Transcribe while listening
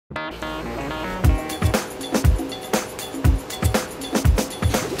Oh,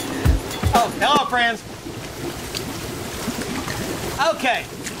 hello, friends. Okay,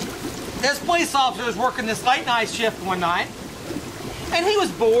 this police officer was working this late night shift one night, and he was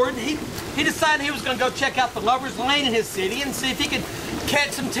bored. He decided he was going to go check out the Lover's Lane in his city and see if he could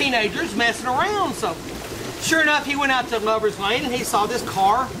catch some teenagers messing around. So, sure enough, he went out to Lover's Lane and he saw this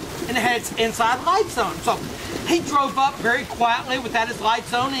car and it had its inside lights on. So, he drove up very quietly without his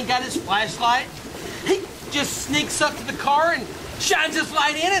lights on and he got his flashlight. He just sneaks up to the car and shines his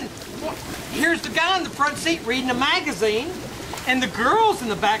light in, and here's the guy in the front seat reading a magazine and the girl's in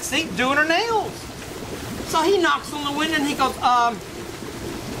the back seat doing her nails. So he knocks on the window and he goes,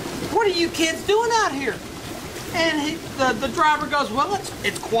 what are you kids doing out here? And the driver goes, well,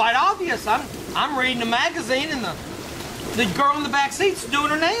 it's quite obvious. I'm reading a magazine and the girl in the back seat's doing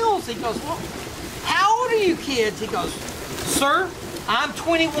her nails. He goes, well, how old are you kids? He goes, sir, I'm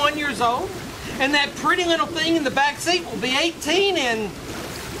 21 years old, and that pretty little thing in the back seat will be 18 in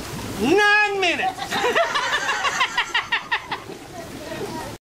 9 minutes.